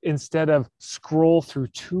thing instead of scroll through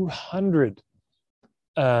 200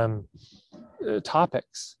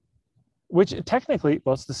 topics, which technically,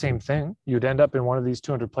 well, it's the same thing. You'd end up in one of these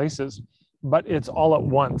 200 places, but it's all at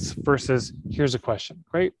once versus here's a question.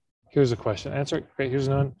 Great. Here's a question. Answer it. Great. Here's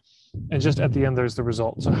none. And just at the end, there's the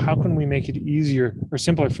result. So how can we make it easier or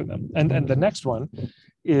simpler for them? And the next one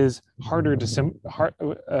is harder to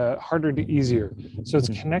easier. So it's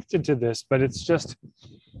connected to this, but it's just,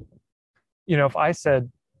 if I said,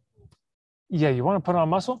 yeah, you want to put on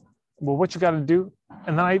muscle? Well, what you got to do?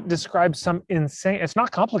 And then I describe some insane, it's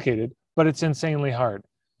not complicated, but it's insanely hard.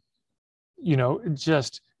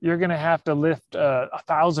 just you're going to have to lift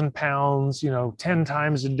 1,000 pounds, 10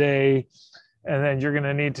 times a day. And then you're going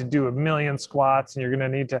to need to do 1,000,000 squats and you're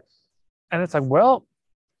going to need to, and it's like, well,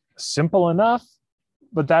 simple enough,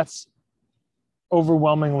 but that's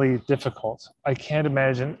overwhelmingly difficult. I can't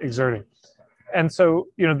imagine exerting. And so,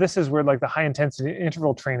 this is where like the high intensity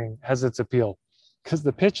interval training has its appeal, because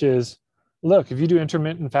the pitch is, look, if you do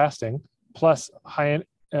intermittent fasting plus high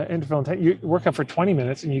interval, you work out for 20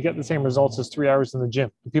 minutes and you get the same results as 3 hours in the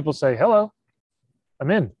gym. And people say, hello,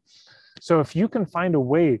 I'm in. So if you can find a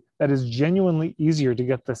way that is genuinely easier to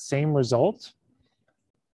get the same result,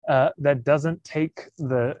 that doesn't take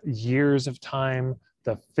the years of time,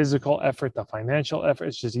 the physical effort, the financial effort,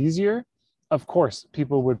 it's just easier, of course,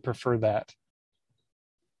 people would prefer that.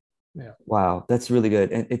 Yeah. Wow, that's really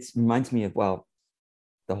good. And it reminds me of, well,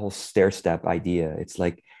 the whole stair step idea. It's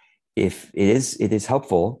like, if it is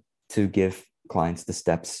helpful to give clients the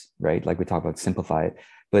steps, right? Like we talk about, simplify it.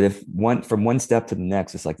 But if from one step to the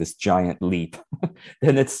next is like this giant leap,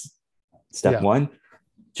 then it's step one,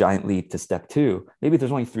 giant leap to step two. Maybe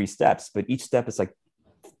there's only 3 steps, but each step is like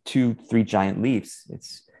 2-3 giant leaps.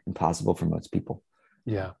 It's impossible for most people.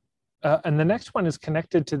 Yeah. And the next one is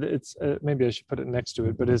connected to maybe I should put it next to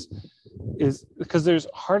it, but is because there's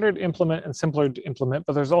harder to implement and simpler to implement,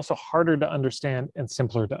 but there's also harder to understand and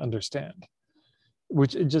simpler to understand,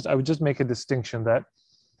 I would just make a distinction that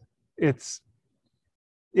if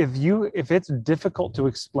it's difficult to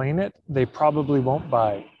explain it, they probably won't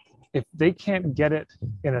buy. If they can't get it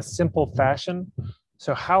in a simple fashion,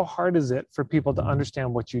 so how hard is it for people to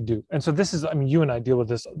understand what you do? And so this is, you and I deal with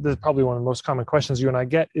this. This is probably one of the most common questions you and I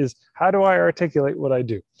get is, how do I articulate what I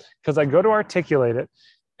do? Because I go to articulate it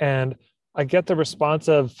and I get the response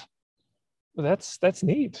of, well, that's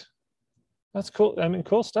neat. That's cool.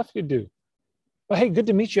 Cool stuff you do. Well, hey, good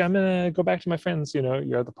to meet you. I'm going to go back to my friends.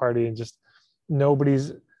 You're at the party and just nobody,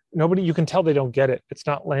 you can tell they don't get it. It's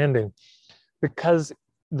not landing because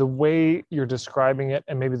the way you're describing it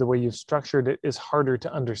and maybe the way you've structured it is harder to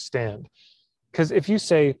understand. Because if you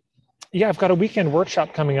say, yeah, I've got a weekend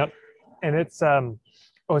workshop coming up and it's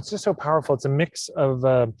just so powerful. It's a mix of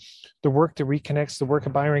the work that reconnects, the work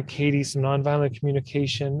of Byron Katie, some nonviolent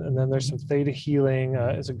communication, and then there's some theta healing,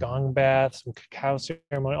 is a gong bath, some cacao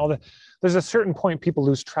ceremony, all that. There's a certain point people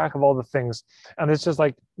lose track of all the things. And it's just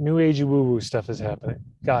like new agey woo-woo stuff is happening.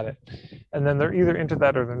 Got it. And then they're either into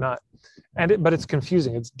that or they're not. But it's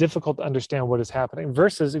confusing. It's difficult to understand what is happening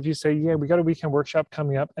versus if you say, yeah, we got a weekend workshop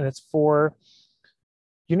coming up and it's for,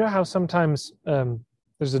 how sometimes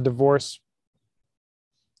there's a divorce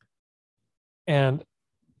and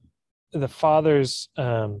the father's,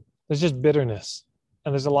 there's just bitterness.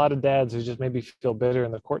 And there's a lot of dads who just maybe feel bitter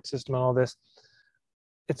in the court system and all this.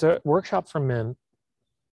 It's a workshop for men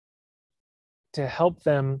to help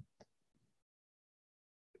them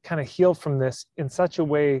kind of heal from this in such a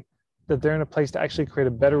way that they're in a place to actually create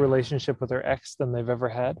a better relationship with their ex than they've ever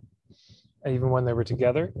had, even when they were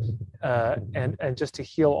together, and just to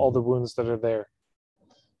heal all the wounds that are there.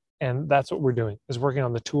 And that's what we're doing, is working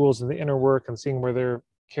on the tools and the inner work and seeing where they're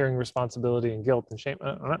carrying responsibility and guilt and shame.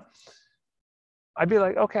 I'd be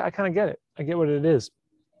like, okay, I kind of get it. I get what it is.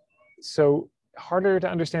 So harder to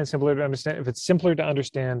understand, simpler to understand. If it's simpler to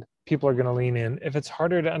understand, people are going to lean in. If it's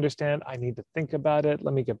harder to understand, I need to think about it.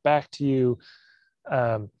 Let me get back to you.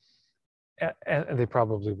 And they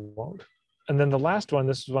probably won't. And then the last one,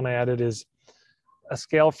 this is one I added, is a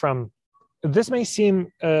scale from, this may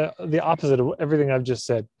seem the opposite of everything I've just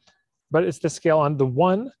said, but it's the scale on the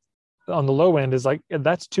 1 on the low end is like,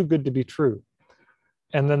 that's too good to be true.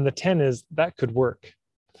 And then the 10 is, that could work.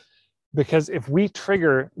 Because if we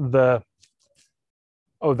trigger the,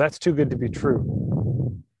 oh, that's too good to be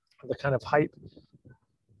true, the kind of hype,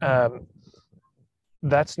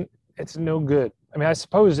 it's no good. I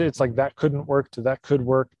suppose it's like that couldn't work to that could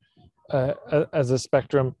work as a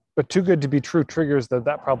spectrum, but too good to be true triggers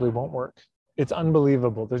that probably won't work. It's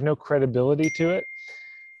unbelievable. There's no credibility to it.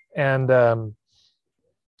 And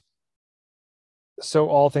so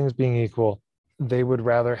all things being equal, they would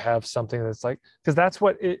rather have something that's like, because that's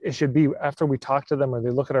what it should be. After we talk to them or they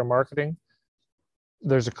look at our marketing,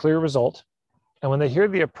 there's a clear result. And when they hear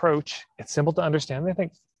the approach, it's simple to understand. They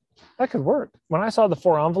think, that could work. When I saw the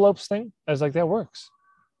 4 envelopes thing, I was like, that works.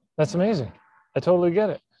 That's amazing. I totally get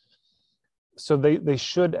it. So they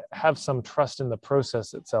should have some trust in the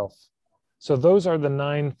process itself. So those are the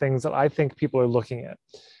 9 things that I think people are looking at.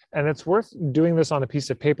 And it's worth doing this on a piece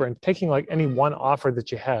of paper and taking like any one offer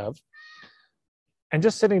that you have and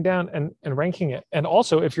just sitting down and ranking it. And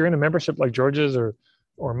also, if you're in a membership like George's or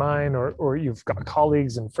mine, or you've got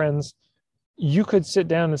colleagues and friends, you could sit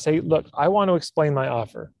down and say, look, I want to explain my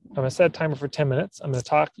offer. I'm going to set a timer for 10 minutes. I'm going to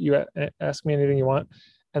talk. You ask me anything you want.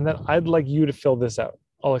 And then I'd like you to fill this out.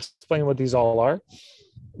 I'll explain what these all are,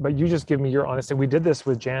 but you just give me your honesty. We did this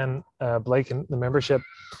with Jan Blake and the membership,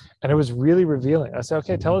 and it was really revealing. I said,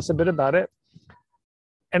 okay, tell us a bit about it.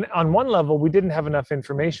 And on one level, we didn't have enough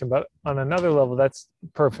information, but on another level, that's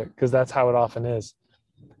perfect because that's how it often is.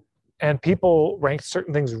 And people ranked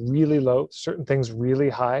certain things really low, certain things really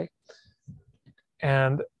high.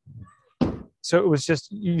 And so it was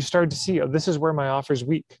just, you started to see, oh, this is where my offer's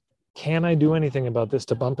weak. Can I do anything about this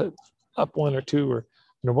to bump it up 1 or 2? Or,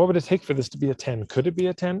 what would it take for this to be a 10? Could it be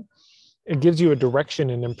a 10? It gives you a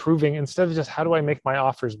direction in improving. Instead of just how do I make my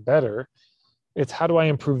offers better, it's how do I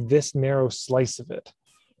improve this narrow slice of it?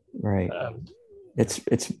 Right.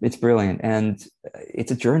 It's brilliant, and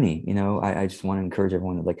it's a journey. I just want to encourage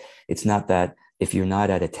everyone that, like, it's not that if you're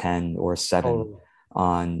not at a 10 or a 7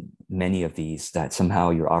 on many of these, that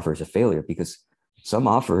somehow your offer is a failure, because some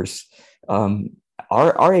offers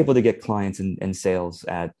are able to get clients and sales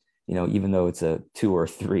at, even though it's a 2 or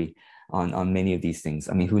 3 on many of these things.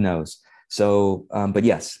 I mean, who knows? So, but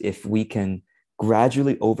yes, if we can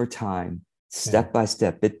gradually over time, step by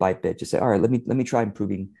step, bit by bit, just say, all right, let me try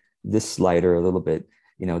improving this slider a little bit,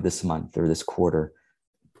 this month or this quarter,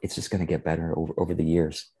 it's just going to get better over the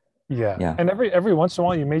years. Yeah. And every once in a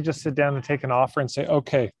while, you may just sit down and take an offer and say,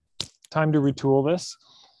 okay, time to retool this.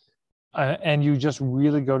 And you just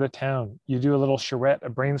really go to town. You do a little charrette, a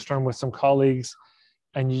brainstorm with some colleagues,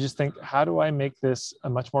 and you just think, how do I make this a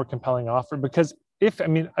much more compelling offer? Because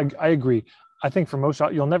I agree. I think for most,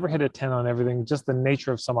 you'll never hit a 10 on everything, just the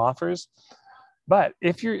nature of some offers. But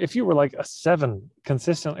if you were like a 7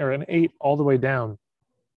 consistently, or an 8 all the way down,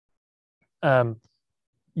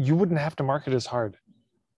 you wouldn't have to market as hard.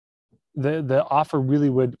 The offer really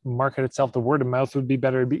would market itself. The word of mouth would be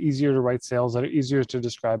better. It'd be easier to write sales, that are easier to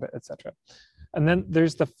describe it, etc. And then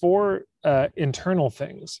there's the 4 internal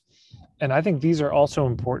things, and I think these are also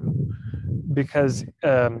important, because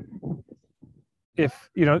if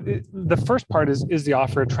the first part is the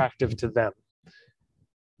offer attractive to them,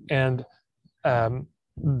 and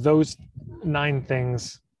those 9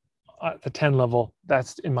 things at the 10 level,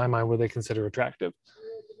 that's in my mind what they consider attractive.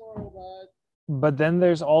 But then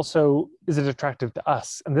there's also, is it attractive to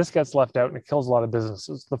us? And this gets left out, and it kills a lot of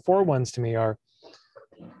businesses. The 4 ones to me are,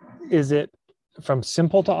 is it from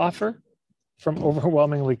simple to offer, from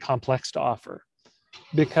overwhelmingly complex to offer?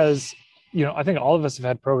 Because, I think all of us have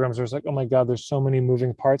had programs where it's like, oh my God, there's so many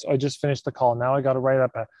moving parts. Oh, I just finished the call. Now I got to write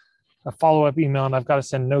up a follow-up email, and I've got to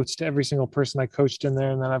send notes to every single person I coached in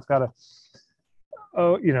there. And then I've got to,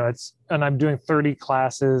 and I'm doing 30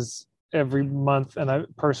 classes every month, and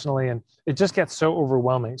it just gets so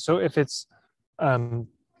overwhelming. So if it's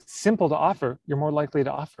simple to offer, you're more likely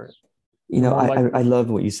to offer it. I love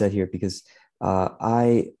what you said here, because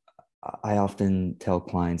I often tell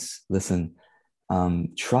clients, listen,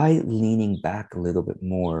 try leaning back a little bit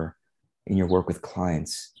more in your work with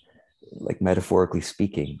clients, like metaphorically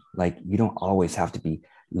speaking. Like, you don't always have to be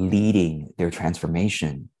leading their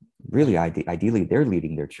transformation. Really, ideally, they're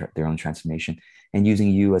leading their own transformation and using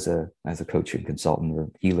you as a coach and consultant or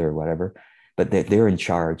healer or whatever. But they're in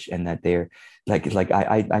charge, and that they're like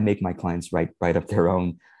I make my clients write up their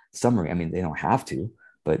own summary. I mean, they don't have to,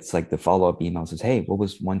 but it's like the follow-up email says, hey, what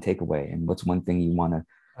was one takeaway, and what's one thing you want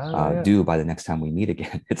to do by the next time we meet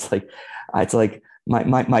again? It's like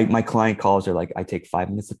my client calls are like, I take 5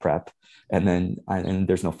 minutes to prep, and then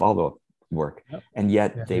there's no follow-up work. Yep. And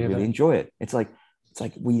yet they really enjoy it. It's like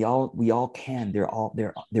we all can.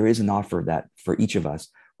 There is an offer that for each of us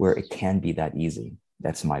where it can be that easy.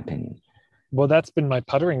 That's my opinion. Well, that's been my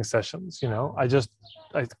puttering sessions.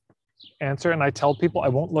 I answer, and I tell people I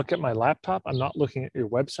won't look at my laptop. I'm not looking at your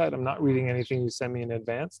website. I'm not reading anything you send me in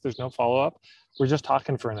advance. There's no follow-up. We're just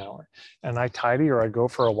talking for an hour, and I tidy or I go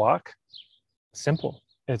for a walk. Simple.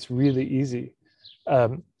 It's really easy.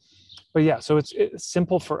 But yeah, so it's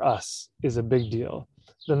simple for us is a big deal.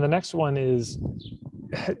 Then the next one is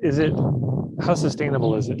it, how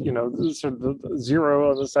sustainable is it? Sort of the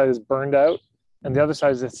 0 on the side is burned out, and the other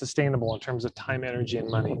side is it's sustainable in terms of time, energy, and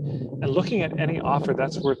money. And looking at any offer,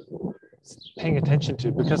 that's worth paying attention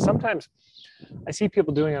to, because sometimes I see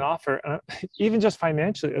people doing an offer, even just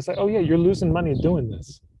financially, it's like, oh yeah, you're losing money doing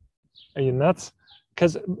this. Are you nuts?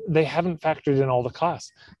 Because they haven't factored in all the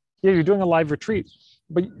costs. Yeah, you're doing a live retreat,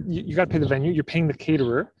 but you got to pay the venue, you're paying the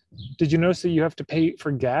caterer. Did you notice that you have to pay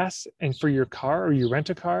for gas and for your car, or you rent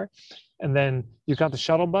a car? And then you've got the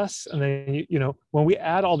shuttle bus. And then, when we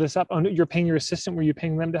add all this up, you're paying your assistant, were you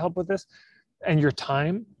paying them to help with this? And your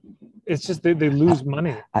time, It's just they lose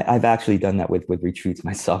money. I've actually done that with retreats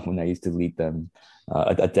myself when I used to lead them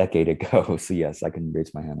a decade ago. So yes, I can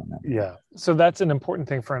raise my hand on that. Yeah. So that's an important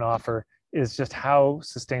thing for an offer, is just how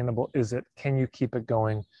sustainable is it? Can you keep it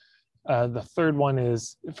going? The third one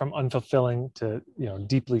is from unfulfilling to,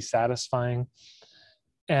 deeply satisfying.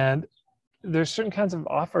 And there's certain kinds of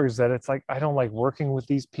offers that it's like, I don't like working with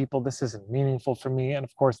these people. This isn't meaningful for me. And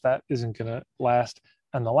of course, that isn't going to last.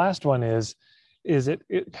 And the last one is it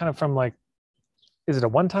kind of from like, is it a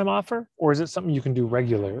one-time offer, or is it something you can do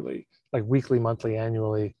regularly, like weekly, monthly,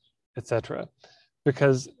 annually, etc.?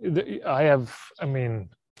 Because I mean,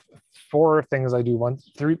 4 things I do once,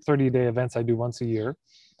 30-day events I do once a year,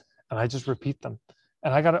 and I just repeat them.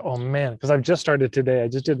 And I got to, oh man, because I've just started today. I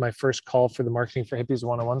just did my first call for the Marketing for Hippies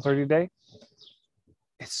 101 30-day.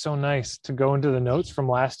 It's so nice to go into the notes from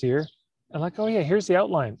last year and like, oh yeah, here's the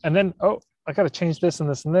outline. And then, oh, I got to change this and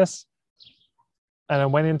this and this. And I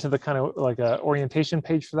went into the kind of like a orientation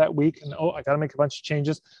page for that week, and oh, I got to make a bunch of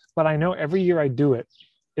changes. But I know every year I do it,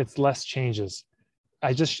 it's less changes.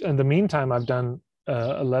 In the meantime, I've done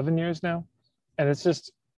 11 years now, and it's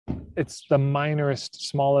the minorest,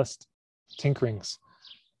 smallest tinkerings.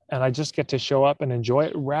 And I just get to show up and enjoy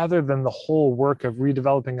it, rather than the whole work of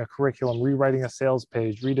redeveloping a curriculum, rewriting a sales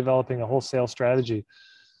page, redeveloping a whole sales strategy.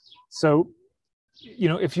 So,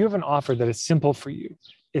 if you have an offer that is simple for you,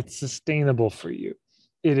 it's sustainable for you,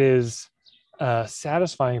 it is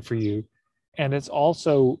satisfying for you, and it's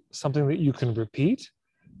also something that you can repeat,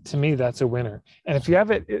 to me, that's a winner. And if you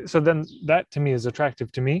have it, so then that to me is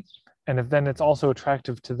attractive to me. And if then it's also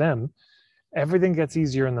attractive to them, everything gets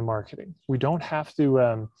easier in the marketing. We don't have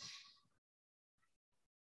to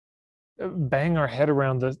bang our head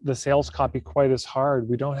around the sales copy quite as hard.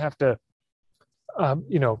 We don't have to,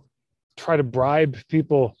 try to bribe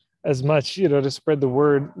people as much, to spread the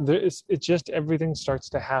word. Everything starts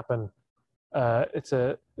to happen.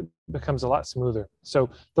 It becomes a lot smoother. So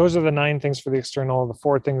those are the 9 things for the external, the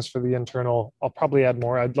 4 things for the internal. I'll probably add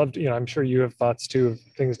more. I'd love to, I'm sure you have thoughts too of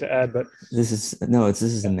things to add, but This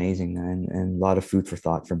is amazing, and a lot of food for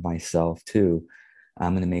thought for myself too.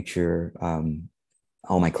 I'm going to make sure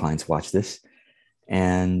all my clients watch this.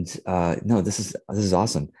 And no, this is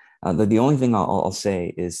awesome. The only thing I'll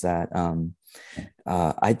say is that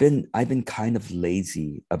I've been kind of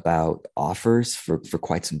lazy about offers for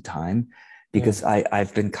quite some time, because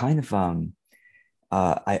I've been kind of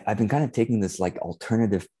I've been kind of taking this like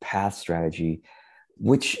alternative path strategy,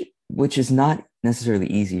 which is not necessarily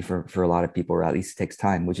easy for a lot of people, or at least it takes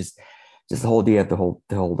time, which is just the whole idea of the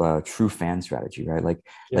whole true fan strategy, right?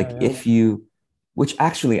 If you, which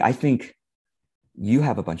actually I think you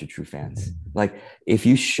have a bunch of true fans. Like if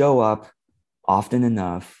you show up often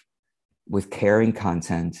enough with caring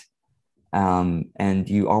content, and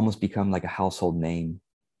you almost become like a household name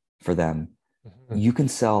for them, you can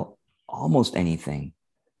sell almost anything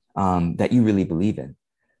that you really believe in.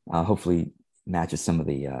 Hopefully matches some of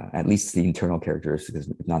the, at least the internal characteristics,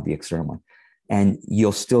 if not the external one. And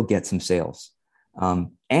you'll still get some sales.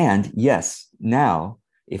 And yes, now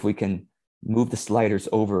if we can move the sliders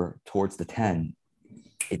over towards the 10,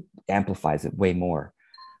 it amplifies it way more.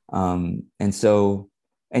 And so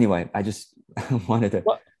anyway, I just wanted to,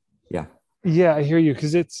 yeah. Yeah, I hear you.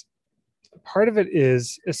 Because it's part of it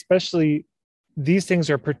is, especially these things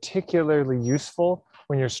are particularly useful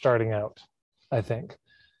when you're starting out, I think.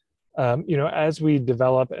 As we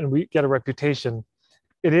develop and we get a reputation,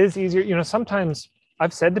 it is easier. Sometimes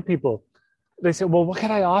I've said to people, they say, well, what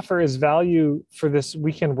can I offer as value for this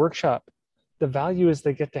weekend workshop? The value is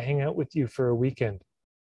they get to hang out with you for a weekend.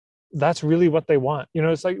 That's really what they want.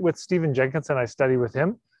 It's like with Stephen Jenkinson, I study with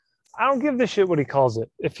him. I don't give a shit what he calls it.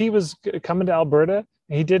 If he was coming to Alberta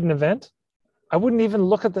and he did an event, I wouldn't even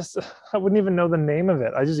look at this. I wouldn't even know the name of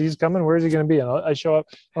it. He's coming. Where is he going to be? And I show up.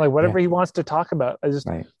 I'm like, whatever he wants to talk about.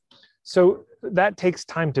 Right. So that takes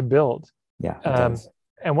time to build. Yeah.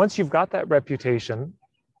 And once you've got that reputation,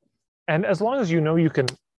 and as long as you can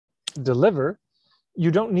deliver,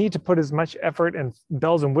 you don't need to put as much effort and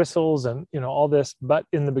bells and whistles and all this. But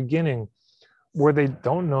in the beginning, where they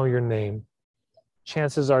don't know your name,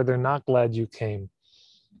 chances are they're not glad you came.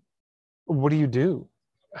 What do you do?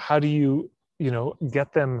 How do you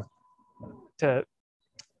get them to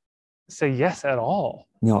say yes at all?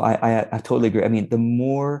 I totally agree. I mean, the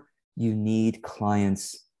more you need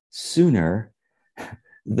clients sooner,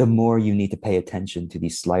 the more you need to pay attention to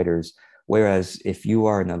these sliders. Whereas if you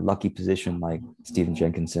are in a lucky position like Stephen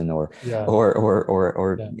Jenkinson or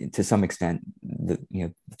to some extent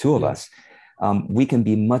the two of us, we can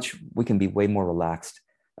be way more relaxed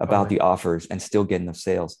about the offers and still get enough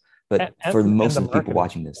sales. But for most of the people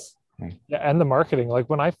watching this, Right. Yeah, and the marketing. Like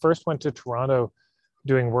when I first went to Toronto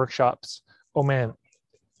doing workshops, oh man,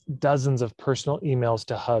 dozens of personal emails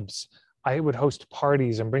to hubs. I would host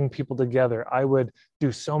parties and bring people together. I would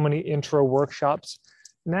do so many intro workshops.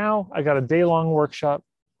 Now I got a day-long workshop.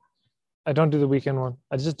 I don't do the weekend one.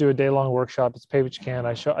 I just do a day-long workshop. It's pay what you can.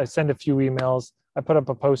 I send a few emails. I put up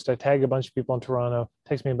a post. I tag a bunch of people in Toronto. It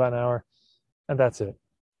takes me about an hour, and that's it.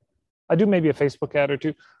 I do maybe a Facebook ad or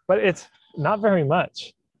two, but it's not very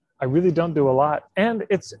much. I really don't do a lot. And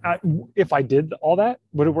it's if I did all that,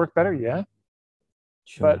 would it work better? Yeah,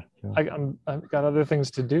 but Sure, sure. I've got other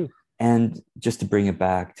things to do. And just to bring it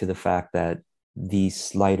back to the fact that these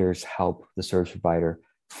sliders help the service provider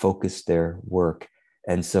focus their work.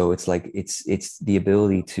 And so it's like it's the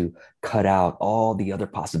ability to cut out all the other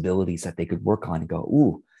possibilities that they could work on and go,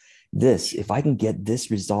 ooh, this, if I can get this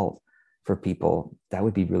result for people, that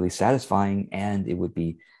would be really satisfying, and it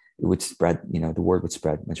would spread, the word would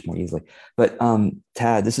spread much more easily. But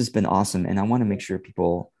Tad, this has been awesome. And I want to make sure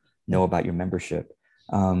people know about your membership,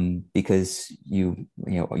 because you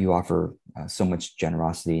offer so much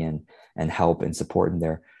generosity and help and support in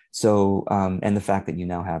there. So and the fact that you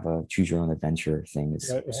now have a choose your own adventure thing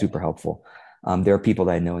is Yeah, yeah. super helpful. There are people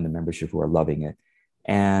that I know in the membership who are loving it.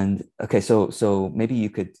 And okay, so maybe you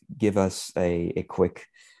could give us a quick,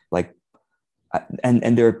 like,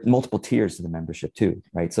 and there are multiple tiers to the membership too,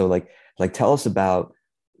 right? So like tell us about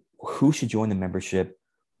who should join the membership,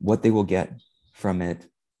 what they will get from it,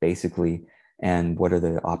 basically, and what are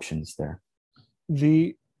the options there.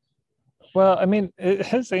 The Well, I mean,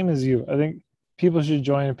 same as you. I think people should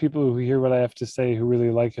join. People who hear what I have to say, who really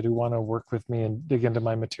like it, who want to work with me and dig into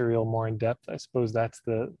my material more in depth. I suppose that's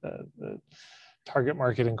the target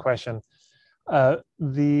market in question.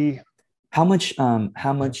 The How much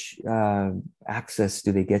access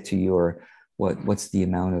do they get to your, what's the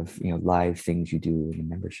amount of live things you do in the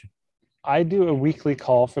membership? I do a weekly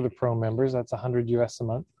call for the pro members. That's 100 US a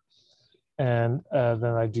month. And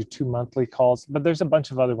then I do 2 monthly calls, but there's a bunch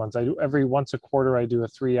of other ones. I do every once a quarter. I do a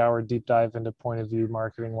 3 hour deep dive into point of view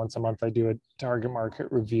marketing. Once a month, I do a target market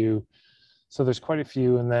review. So there's quite a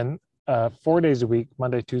few. And then 4 days a week,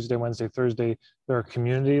 Monday, Tuesday, Wednesday, Thursday, there are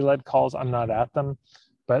community-led calls. I'm not at them,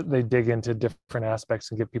 but they dig into different aspects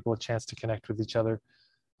and give people a chance to connect with each other.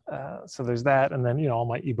 So there's that. And then, all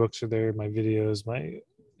my ebooks are there, my videos, my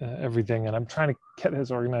everything. And I'm trying to get as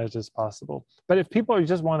organized as possible. But if people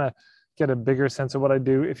just want to get a bigger sense of what I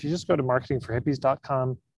do, if you just go to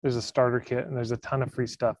marketingforhippies.com, there's a starter kit and there's a ton of free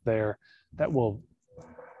stuff there that will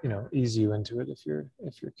ease you into it if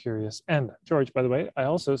you're curious. And George, by the way, I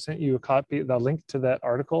also sent you the link to that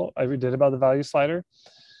article I did about the value slider,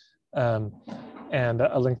 and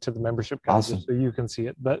a link to the membership guide Awesome. just so you can see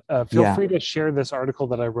it. But feel Yeah, free to share this article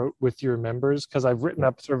that I wrote with your members, because I've written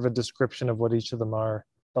up sort of a description of what each of them are,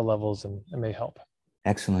 the levels, and it may help.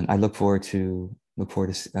 excellent. I look forward to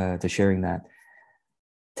sharing that.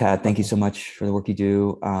 Tad, thank you Awesome. so much for the work you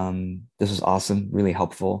do. This was awesome, really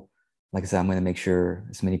helpful. Like I said, I'm going to make sure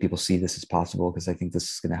as many people see this as possible, because I think this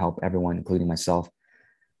is going to help everyone, including myself.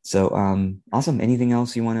 So awesome. Anything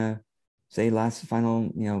else you want to say? Last,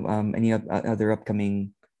 final, any other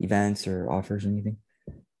upcoming events or offers or anything?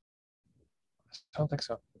 I don't think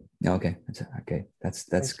so. No, okay. Okay. That's a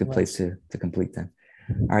Thanks so good much. place to complete then.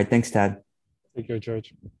 All right. Thanks, Tad. Take care,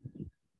 George.